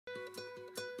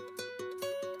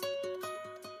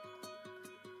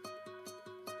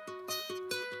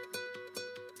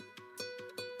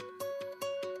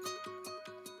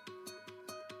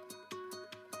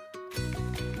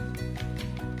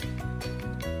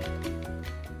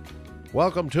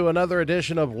Welcome to another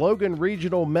edition of Logan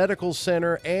Regional Medical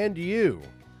Center and You,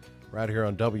 right here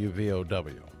on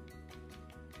WVOW.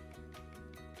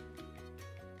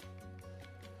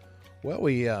 Well,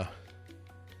 we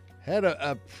had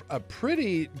a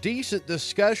pretty decent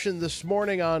discussion this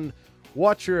morning on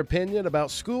what's your opinion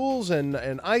about schools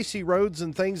and icy roads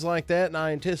and things like that, and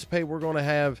I anticipate we're going to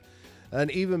have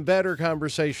an even better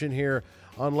conversation here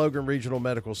on Logan Regional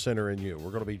Medical Center and You.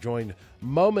 We're going to be joined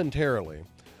momentarily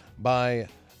by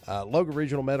Logan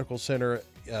Regional Medical Center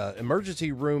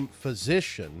emergency room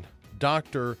physician,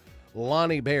 Dr.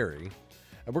 Lonnie Berry.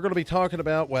 And we're going to be talking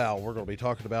about,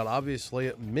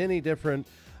 obviously many different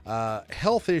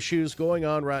health issues going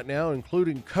on right now,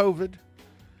 including COVID.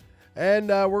 And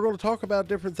we're going to talk about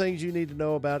different things you need to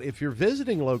know about if you're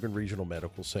visiting Logan Regional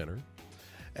Medical Center.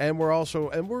 And we're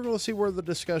going to see where the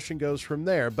discussion goes from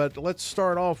there. But let's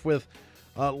start off with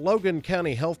Logan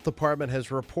County Health Department has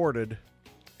reported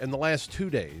in the last 2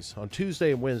 days, on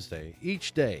Tuesday and Wednesday,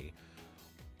 each day,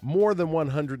 more than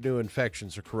 100 new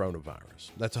infections of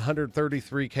coronavirus. That's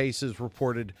 133 cases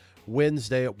reported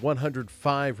Wednesday,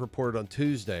 105 reported on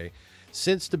Tuesday.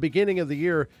 Since the beginning of the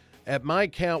year, at my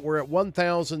count, we're at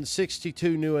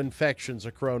 1,062 new infections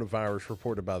of coronavirus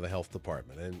reported by the health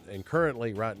department. And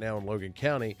currently, right now in Logan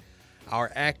County,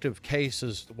 our active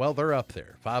cases, well, they're up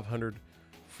there,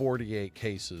 548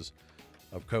 cases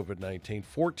of COVID-19,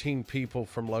 14 people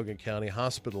from Logan County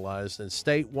hospitalized, and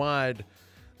statewide,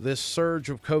 this surge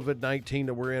of COVID-19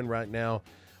 that we're in right now,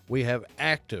 we have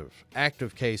active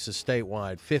cases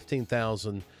statewide,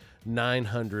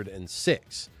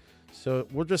 15,906. So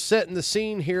we're just setting the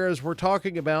scene here as we're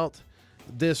talking about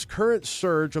this current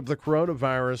surge of the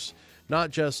coronavirus,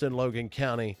 not just in Logan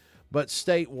County, but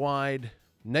statewide,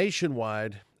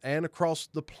 nationwide, and across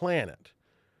the planet.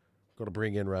 I'm going to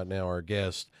bring in right now our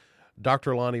guest,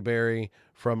 Dr. Lonnie Berry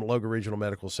from Logan Regional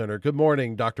Medical Center. Good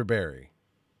morning, Dr. Berry.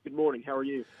 Good morning. How are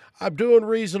you? I'm doing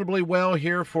reasonably well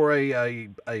here for a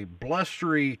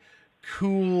blustery,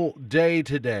 cool day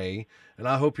today, and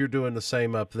I hope you're doing the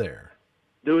same up there.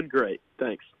 Doing great.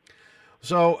 Thanks.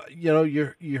 So,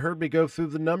 you heard me go through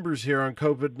the numbers here on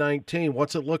COVID-19.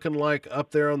 What's it looking like up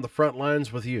there on the front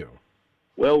lines with you?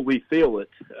 Well, we feel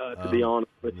it, to be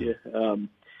honest with you.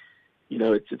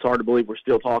 It's hard to believe we're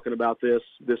still talking about this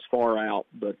far out,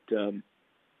 but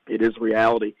it is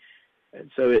reality. And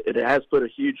so it has put a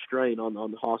huge strain on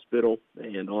the hospital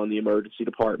and on the emergency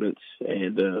departments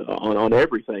and on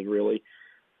everything, really.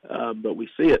 But we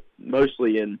see it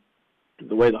mostly in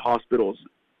the way the hospital is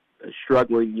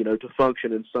struggling, to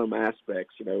function in some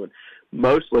aspects, and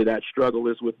mostly that struggle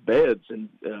is with beds and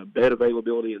bed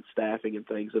availability and staffing and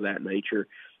things of that nature.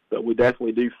 But we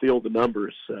definitely do feel the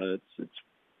numbers. It's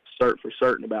for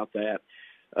certain about that.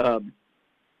 But,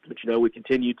 we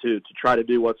continue to try to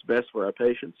do what's best for our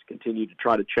patients, continue to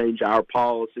try to change our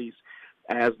policies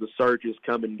as the surges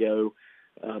come and go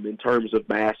in terms of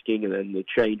masking and then the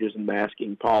changes in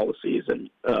masking policies and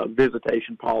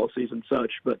visitation policies and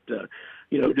such. But,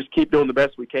 just keep doing the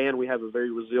best we can. We have a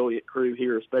very resilient crew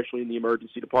here, especially in the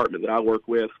emergency department that I work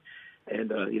with,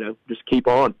 and, just keep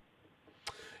on.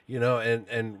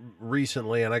 And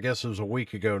recently, and I guess it was a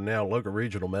week ago now, Logan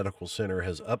Regional Medical Center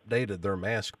has updated their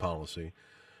mask policy.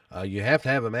 You have to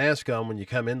have a mask on when you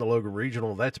come into Logan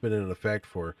Regional. That's been in effect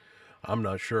for, I'm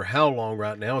not sure how long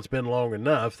right now. It's been long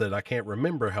enough that I can't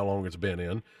remember how long it's been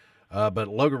in. But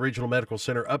Logan Regional Medical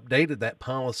Center updated that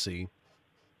policy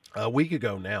a week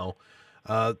ago now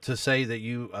to say that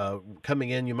you, coming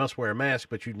in, you must wear a mask,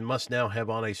 but you must now have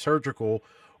on a surgical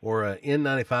or a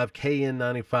N95,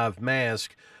 KN95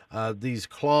 mask. These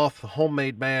cloth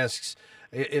homemade masks,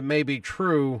 it may be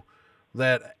true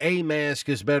that a mask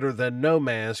is better than no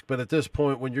mask, but at this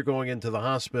point, when you're going into the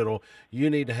hospital, you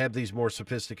need to have these more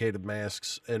sophisticated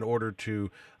masks in order to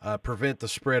prevent the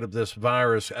spread of this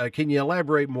virus. Can you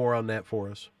elaborate more on that for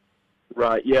us?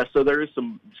 Right. Yeah. So there is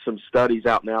some studies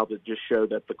out now that just show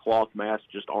that the cloth masks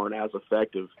just aren't as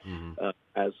effective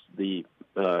as the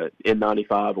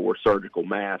N95 or surgical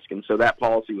mask. And so that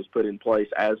policy was put in place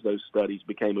as those studies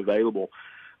became available.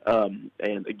 And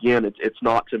again, it's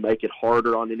not to make it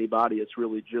harder on anybody. It's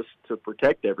really just to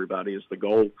protect everybody is the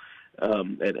goal.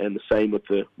 And the same with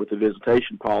the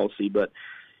visitation policy. But,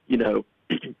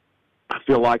 I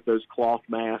feel like those cloth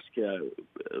masks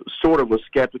sort of was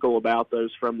skeptical about those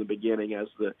from the beginning as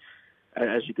you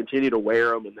continue to wear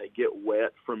them and they get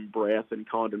wet from breath and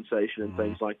condensation and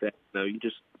things like that. You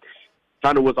just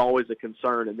kind of was always a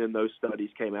concern. And then those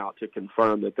studies came out to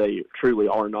confirm that they truly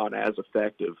are not as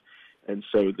effective. And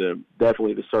so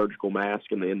definitely the surgical mask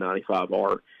and the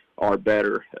N95 are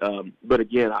better. But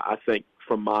again, I think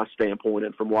from my standpoint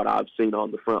and from what I've seen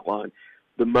on the front line,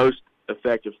 the most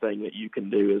effective thing that you can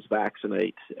do is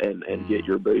vaccinate and get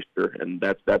your booster, and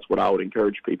that's what I would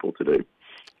encourage people to do.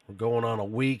 We're going on a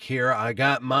week here. I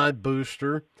got my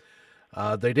booster.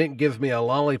 They didn't give me a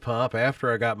lollipop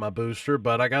after I got my booster,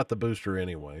 but I got the booster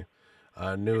anyway.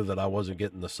 I knew that I wasn't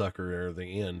getting the sucker or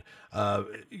the end.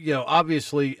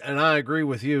 Obviously, and I agree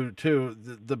with you too.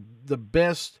 The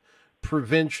best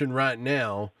prevention right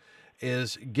now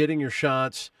is getting your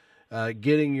shots,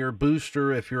 getting your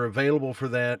booster if you're available for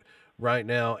that right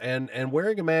now, and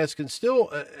wearing a mask and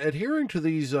still adhering to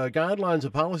these guidelines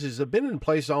and policies that have been in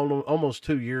place almost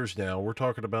 2 years now. We're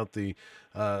talking about the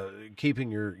keeping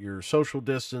your social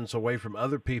distance away from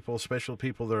other people, especially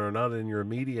people that are not in your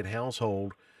immediate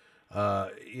household.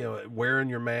 Wearing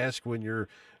your mask when you're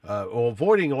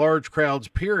avoiding large crowds,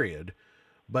 period.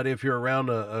 But if you're around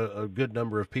a good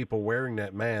number of people wearing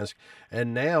that mask,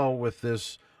 and now with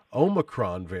this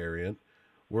Omicron variant,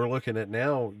 we're looking at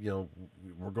now,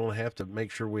 we're going to have to make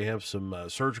sure we have some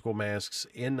surgical masks,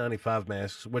 N95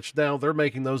 masks, which now they're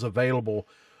making those available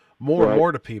more and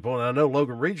more to people. And I know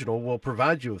Logan Regional will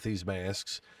provide you with these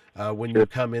masks when you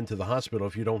come into the hospital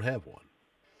if you don't have one.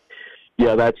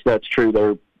 Yeah, that's true.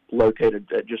 They're located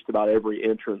at just about every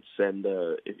entrance, and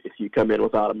if you come in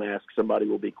without a mask, somebody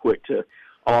will be quick to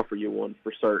offer you one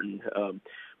for certain.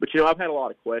 But I've had a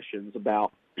lot of questions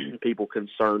about people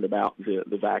concerned about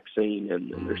the vaccine,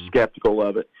 and they're skeptical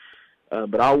of it.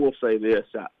 But I will say this: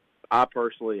 I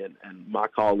personally and my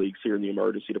colleagues here in the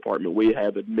emergency department, we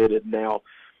have admitted now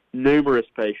numerous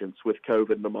patients with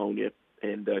COVID pneumonia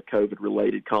and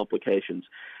COVID-related complications.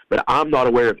 But I'm not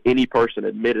aware of any person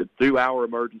admitted through our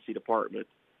emergency department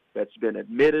that's been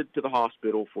admitted to the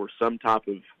hospital for some type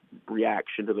of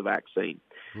reaction to the vaccine.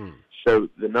 So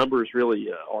the numbers really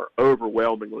are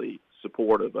overwhelmingly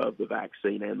supportive of the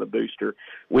vaccine and the booster.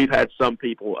 We've had some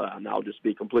people, and I'll just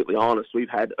be completely honest, we've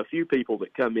had a few people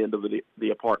that come into the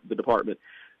department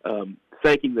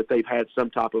thinking that they've had some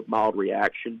type of mild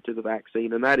reaction to the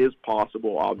vaccine, and that is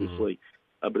possible, obviously.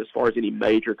 But as far as any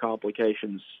major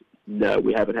complications, no,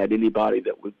 we haven't had anybody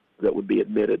that would be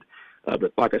admitted.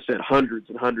 But like I said, hundreds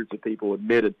and hundreds of people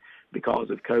admitted because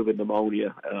of COVID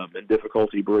pneumonia and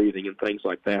difficulty breathing and things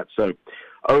like that. So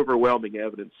overwhelming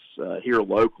evidence here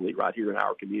locally, right here in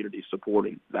our community,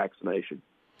 supporting vaccination.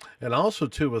 And also,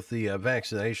 too, with the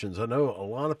vaccinations, I know a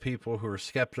lot of people who are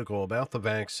skeptical about the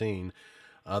vaccine,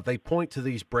 they point to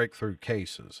these breakthrough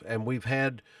cases. And we've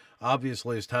had,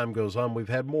 obviously, as time goes on, we've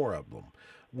had more of them.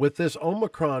 With this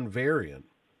Omicron variant,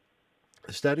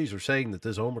 studies are saying that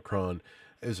this Omicron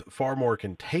is far more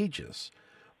contagious,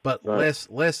 but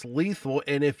less lethal.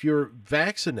 And if you're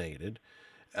vaccinated,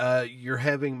 you're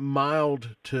having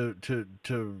mild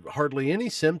to hardly any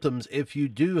symptoms if you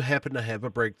do happen to have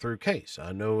a breakthrough case.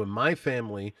 I know in my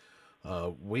family,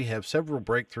 we have several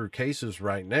breakthrough cases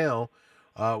right now.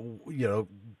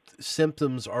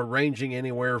 Symptoms are ranging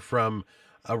anywhere from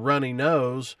a runny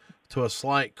nose to a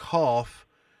slight cough,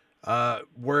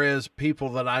 whereas people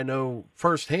that I know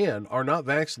firsthand are not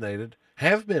vaccinated,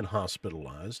 have been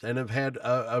hospitalized, and have had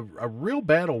a real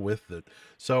battle with it.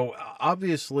 So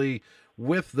obviously,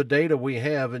 with the data we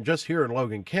have, and just here in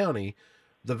Logan County,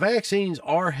 the vaccines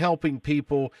are helping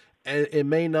people, and it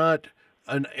may not,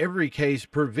 in every case,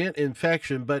 prevent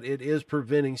infection, but it is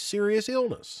preventing serious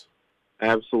illness.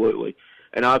 Absolutely.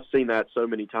 And I've seen that so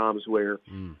many times where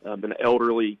an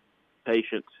elderly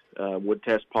patient would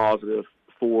test positive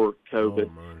for COVID,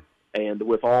 and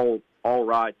with all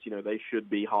rights, they should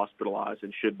be hospitalized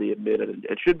and should be admitted and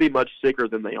should be much sicker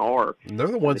than they are. And they're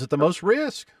the ones at the most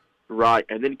risk. Right,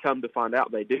 and then come to find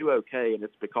out they do okay, and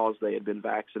it's because they had been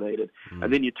vaccinated.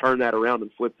 And then you turn that around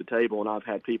and flip the table, and I've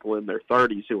had people in their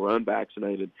 30s who are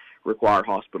unvaccinated require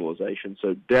hospitalization.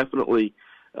 So definitely,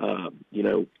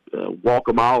 walk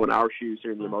a mile in our shoes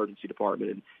here in the emergency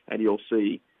department, and you'll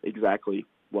see exactly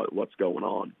what's going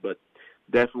on. But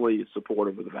definitely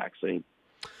supportive of the vaccine.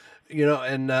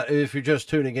 And if you're just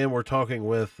tuning in, we're talking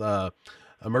with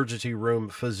emergency room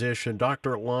physician,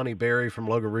 Dr. Lonnie Berry from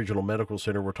Logan Regional Medical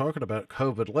Center. We're talking about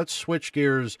COVID. Let's switch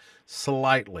gears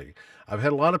slightly. I've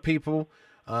had a lot of people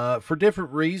for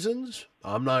different reasons.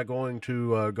 I'm not going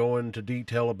to go into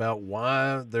detail about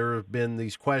why there have been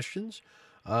these questions,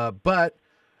 but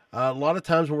a lot of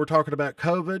times when we're talking about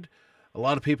COVID, a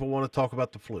lot of people want to talk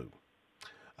about the flu.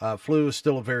 Flu is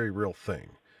still a very real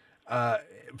thing.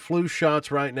 Flu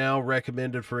shots right now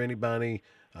recommended for anybody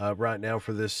right now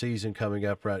for this season coming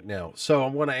up right now. So I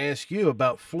want to ask you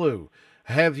about flu.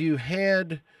 Have you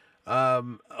had a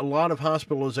lot of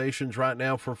hospitalizations right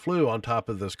now for flu on top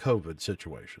of this COVID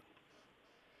situation?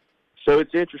 So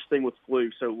it's interesting with flu.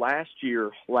 So last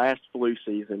flu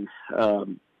season,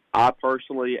 I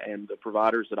personally and the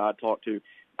providers that I talked to,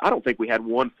 I don't think we had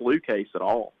one flu case at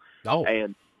all. Oh,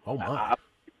 and my!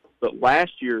 But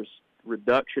last year's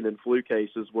reduction in flu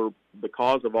cases were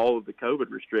because of all of the COVID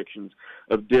restrictions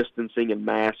of distancing and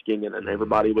masking, and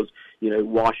everybody was,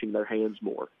 washing their hands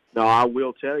more. Now, I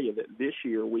will tell you that this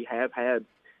year we have had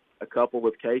a couple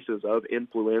of cases of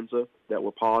influenza that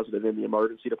were positive in the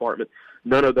emergency department.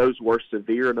 None of those were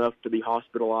severe enough to be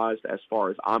hospitalized as far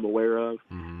as I'm aware of.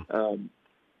 Mm-hmm.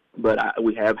 But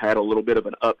we have had a little bit of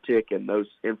an uptick in those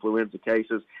influenza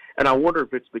cases. And I wonder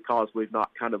if it's because we've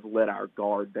not kind of let our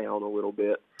guard down a little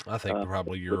bit. I think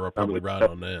you're probably right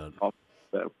on that.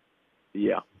 So,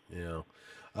 yeah. Yeah.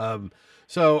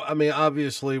 So, I mean,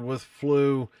 obviously with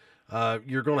flu,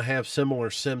 you're going to have similar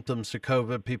symptoms to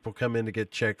COVID. People come in to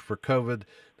get checked for COVID.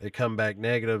 They come back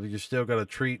negative. You still got to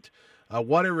treat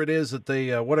whatever it is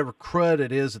that whatever crud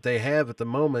it is that they have at the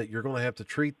moment, you're going to have to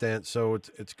treat that. So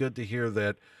it's good to hear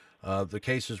that the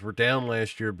cases were down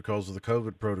last year because of the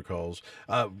COVID protocols,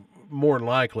 more than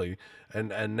likely.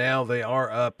 And now they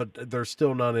are up, but they're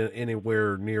still not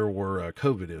anywhere near where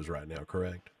COVID is right now,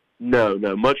 correct? No,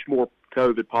 much more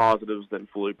COVID positives than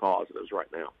flu positives right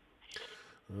now.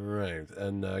 All right.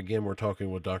 And again, we're talking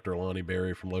with Dr. Lonnie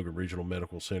Berry from Logan Regional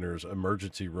Medical Center's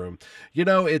emergency room.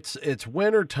 It's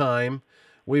winter time.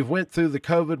 We've went through the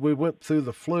COVID. We went through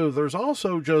the flu. There's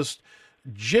also just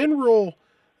general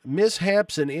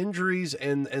mishaps and injuries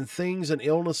and things and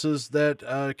illnesses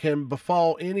that can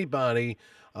befall anybody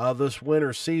this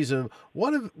winter season.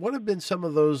 What have been some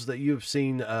of those that you've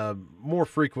seen more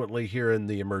frequently here in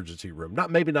the emergency room?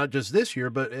 Maybe not just this year,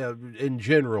 but in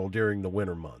general during the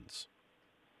winter months.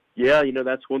 Yeah,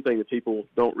 that's one thing that people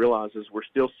don't realize is we're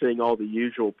still seeing all the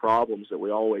usual problems that we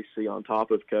always see on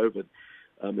top of COVID.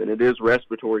 And it is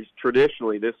respiratory.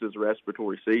 Traditionally, this is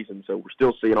respiratory season, so we're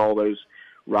still seeing all those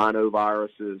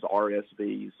rhinoviruses,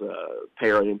 RSVs,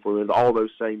 parainfluenza, all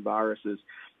those same viruses,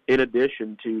 in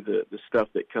addition to the stuff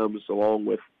that comes along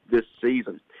with this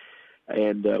season.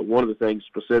 And one of the things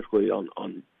specifically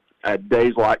on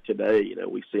days like today,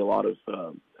 we see a lot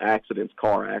of accidents,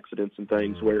 car accidents and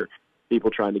things where people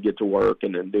trying to get to work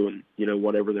and then doing,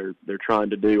 whatever they're trying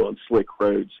to do on slick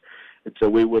roads. And so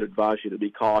we would advise you to be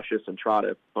cautious and try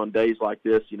to, on days like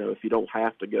this, if you don't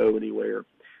have to go anywhere,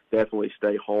 definitely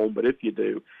stay home. But if you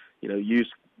do,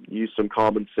 use some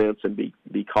common sense and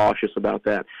be cautious about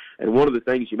that. And one of the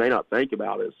things you may not think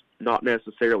about is not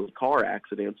necessarily car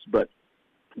accidents, but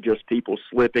just people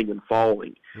slipping and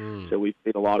falling. So we've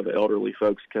seen a lot of elderly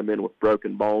folks come in with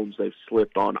broken bones. They've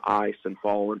slipped on ice and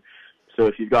fallen. So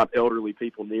if you've got elderly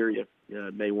people near you,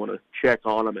 you may want to check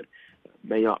on them. It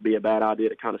may not be a bad idea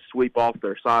to kind of sweep off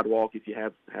their sidewalk if you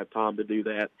have time to do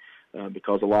that,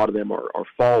 because a lot of them are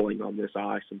falling on this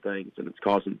ice and things, and it's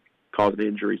causing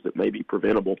injuries that may be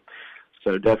preventable.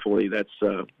 So definitely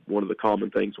that's one of the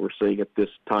common things we're seeing at this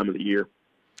time of the year.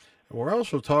 We're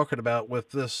also talking about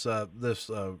with this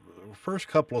first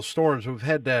couple of storms, we've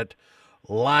had that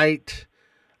light,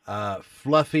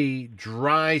 fluffy,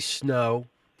 dry snow.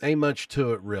 Ain't much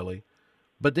to it, really.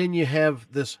 But then you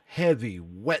have this heavy,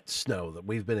 wet snow that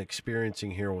we've been experiencing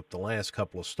here with the last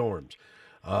couple of storms.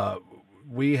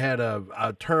 We had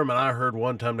a term, and I heard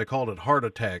one time they called it heart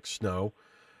attack snow,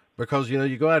 because,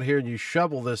 you go out here and you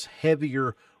shovel this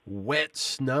heavier, wet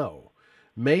snow.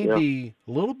 Maybe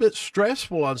a little bit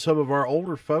stressful on some of our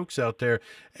older folks out there.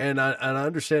 And I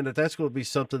understand that that's going to be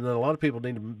something that a lot of people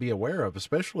need to be aware of,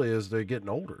 especially as they're getting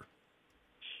older.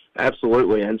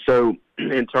 Absolutely. And so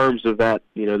in terms of that,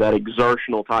 that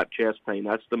exertional type chest pain,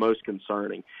 that's the most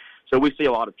concerning. So we see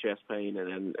a lot of chest pain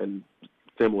and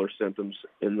similar symptoms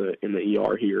in the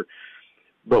ER here.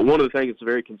 But one of the things that's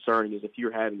very concerning is if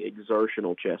you're having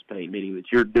exertional chest pain, meaning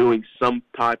that you're doing some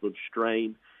type of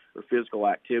strain or physical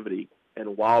activity,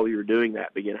 and while you're doing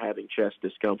that, begin having chest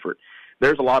discomfort.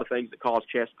 There's a lot of things that cause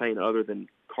chest pain other than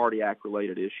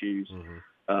cardiac-related issues,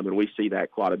 and we see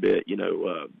that quite a bit,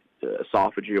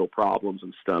 esophageal problems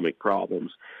and stomach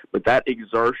problems. But that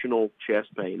exertional chest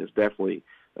pain is definitely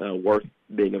worth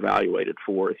being evaluated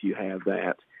for. If you have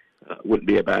that, wouldn't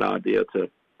be a bad idea to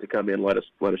come in. Let us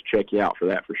check you out for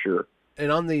that for sure.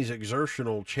 And on these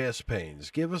exertional chest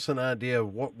pains, give us an idea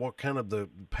of what kind of the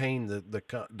pain,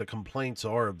 the complaints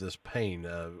are of this pain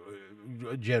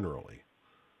generally.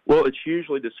 Well, it's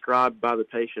usually described by the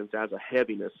patients as a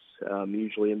heaviness,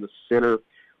 usually in the center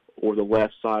or the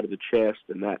left side of the chest,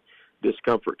 and that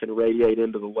discomfort can radiate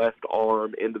into the left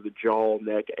arm, into the jaw,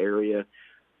 neck area,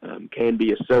 can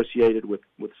be associated with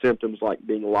symptoms like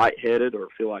being lightheaded or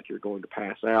feel like you're going to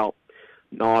pass out,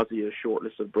 nausea,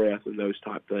 shortness of breath, and those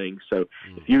type things. So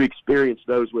if you experience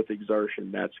those with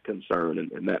exertion, that's a concern,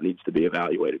 and that needs to be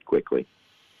evaluated quickly.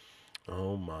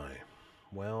 Oh, my.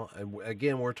 Well,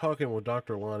 again, we're talking with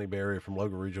Dr. Lonnie Berry from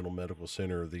Logan Regional Medical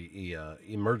Center, the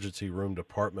emergency room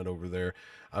department over there.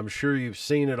 I'm sure you've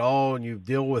seen it all and you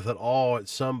deal with it all at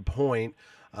some point.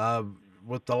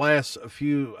 With the last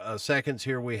few seconds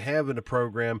here we have in the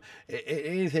program,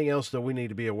 anything else that we need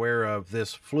to be aware of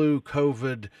this flu,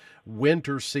 COVID,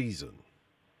 winter season?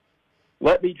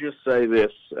 Let me just say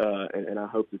this, and I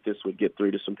hope that this would get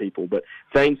through to some people, but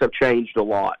things have changed a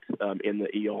lot in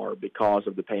the ER because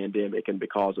of the pandemic and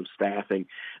because of staffing.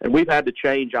 And we've had to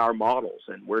change our models,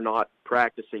 and we're not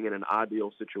practicing in an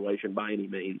ideal situation by any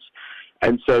means.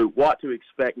 And so what to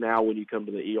expect now when you come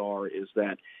to the ER is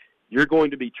that you're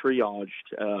going to be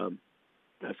triaged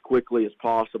as quickly as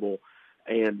possible.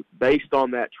 And based on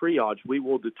that triage, we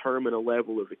will determine a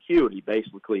level of acuity,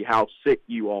 basically how sick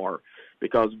you are,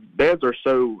 because beds are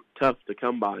so tough to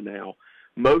come by now.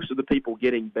 Most of the people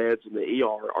getting beds in the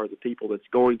ER are the people that's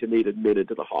going to need admitted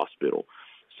to the hospital.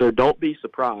 So don't be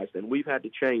surprised. And we've had to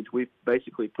change. We've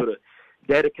basically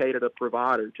dedicated a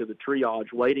provider to the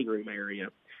triage waiting room area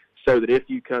so that if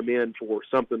you come in for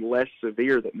something less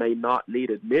severe that may not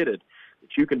need admitted,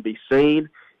 that you can be seen.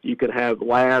 You can have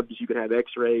labs, you can have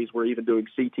x-rays. We're even doing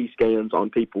CT scans on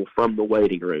people from the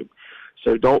waiting room.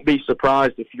 So don't be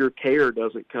surprised if your care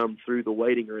doesn't come through the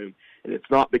waiting room. And it's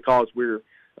not because we're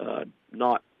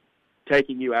not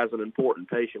taking you as an important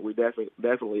patient. We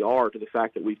definitely are, to the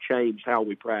fact that we've changed how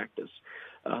we practice.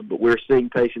 But we're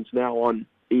seeing patients now on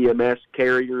EMS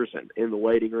carriers and in the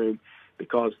waiting room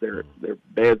because their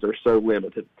beds are so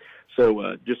limited.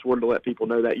 So just wanted to let people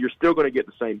know that you're still going to get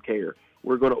the same care.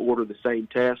 We're going to order the same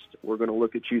test. We're going to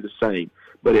look at you the same,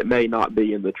 but it may not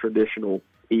be in the traditional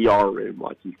ER room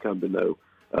like you've come to know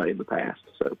in the past.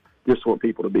 So just want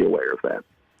people to be aware of that.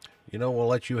 You know, we'll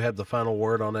let you have the final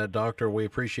word on that, Doctor. We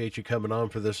appreciate you coming on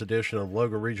for this edition of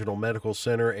Logan Regional Medical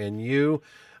Center. And you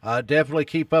definitely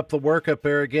keep up the work up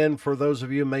there. Again, for those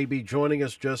of you who may be joining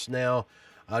us just now,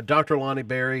 Dr. Lonnie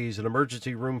Berry, he's an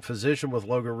emergency room physician with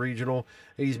Logan Regional.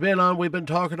 We've been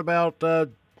talking about, a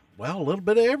little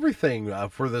bit of everything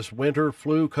for this winter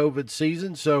flu COVID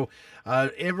season. So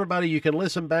everybody, you can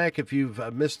listen back. If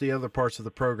you've missed the other parts of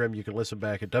the program, you can listen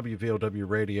back at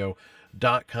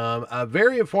WVOWradio.com.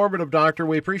 Very informative, Doctor.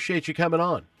 We appreciate you coming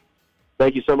on.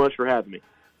 Thank you so much for having me.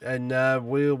 And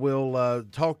we'll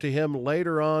talk to him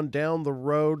later on down the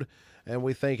road, and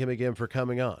we thank him again for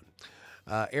coming on.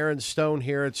 Aaron Stone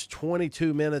here. It's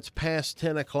 22 minutes past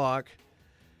 10 o'clock.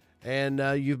 And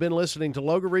you've been listening to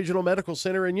Logan Regional Medical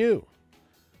Center and you.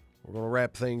 We're going to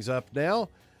wrap things up now.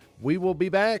 We will be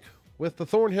back with the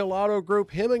Thornhill Auto Group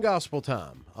Hymn and Gospel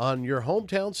Time on your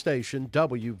hometown station,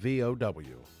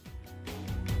 WVOW.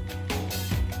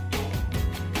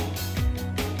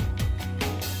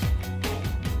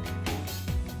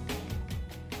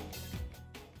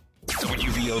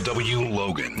 WVOW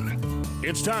Logan.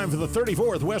 It's time for the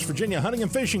 34th West Virginia Hunting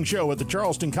and Fishing Show at the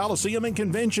Charleston Coliseum and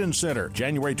Convention Center.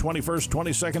 January 21st,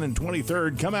 22nd, and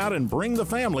 23rd. Come out and bring the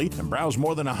family and browse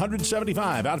more than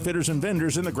 175 outfitters and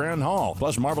vendors in the Grand Hall.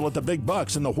 Plus marvel at the big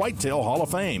bucks in the Whitetail Hall of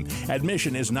Fame.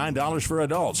 Admission is $9 for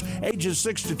adults. Ages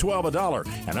 6 to 12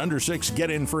 $1, and under 6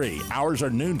 get in free. Hours are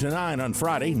noon to 9 on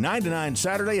Friday, 9 to 9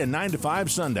 Saturday, and 9 to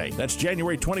 5 Sunday. That's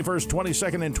January 21st,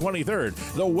 22nd, and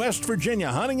 23rd. The West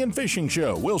Virginia Hunting and Fishing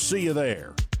Show. We'll see you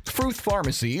there. Fruth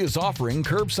Pharmacy is offering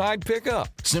curbside pickup.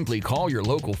 Simply call your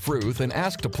local Fruth and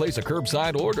ask to place a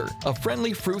curbside order. A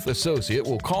friendly Fruth associate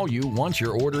will call you once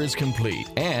your order is complete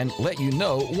and let you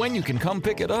know when you can come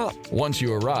pick it up. Once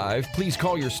you arrive, please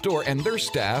call your store and their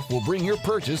staff will bring your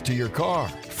purchase to your car.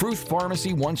 Fruth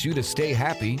Pharmacy wants you to stay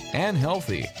happy and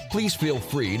healthy. Please feel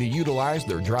free to utilize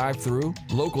their drive-through,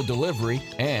 local delivery,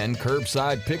 and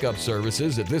curbside pickup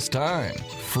services at this time.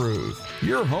 Fruth,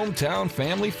 your hometown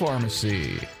family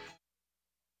pharmacy.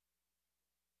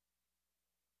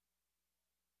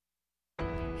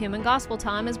 Hymn and Gospel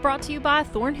Time is brought to you by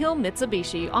Thornhill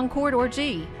Mitsubishi on Corridor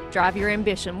G. Drive your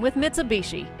ambition with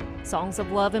Mitsubishi. Songs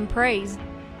of love and praise.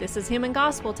 This is Hymn and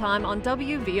Gospel Time on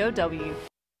WVOW.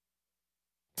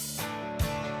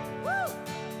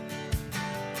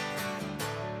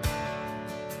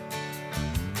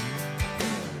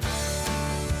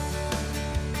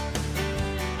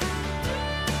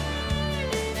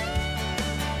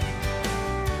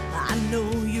 I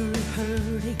know you're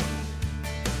hurting.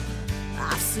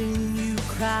 I've seen you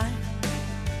cry,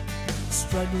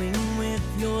 struggling with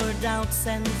your doubts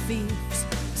and fears.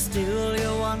 Still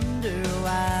you wonder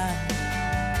why.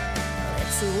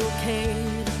 It's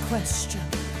okay to question.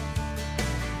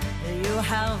 You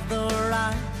have the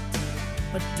right,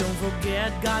 but don't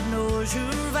forget God knows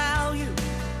your value,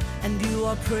 and you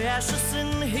are precious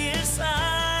in His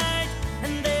sight.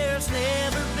 And there's there's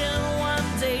never been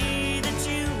one day that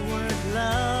you weren't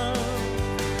loved.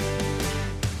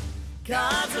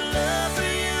 God's love for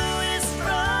you is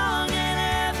strong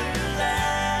and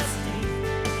everlasting.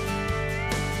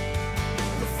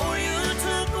 Before you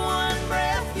took one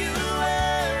breath, you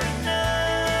were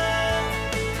enough.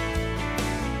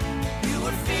 You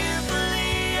were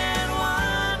fearfully and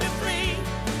wonderfully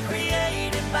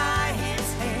created by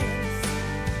His hands.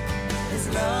 His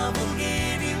love will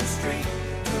give you strength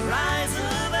to rise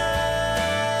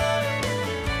above.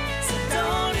 So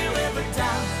don't you ever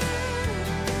doubt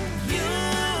you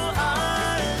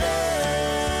are loved.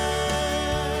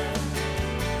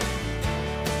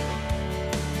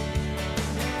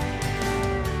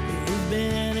 You've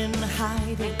been in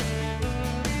hiding,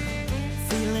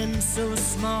 feeling so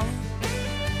small,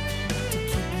 to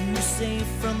keep you safe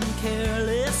from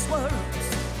careless words.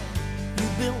 You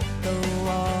built the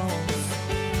walls,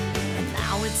 and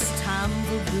now it's time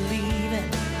for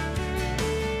believing.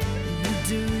 You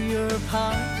do your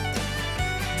part,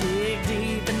 dig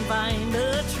deep and find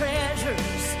the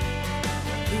treasures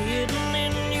hidden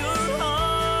in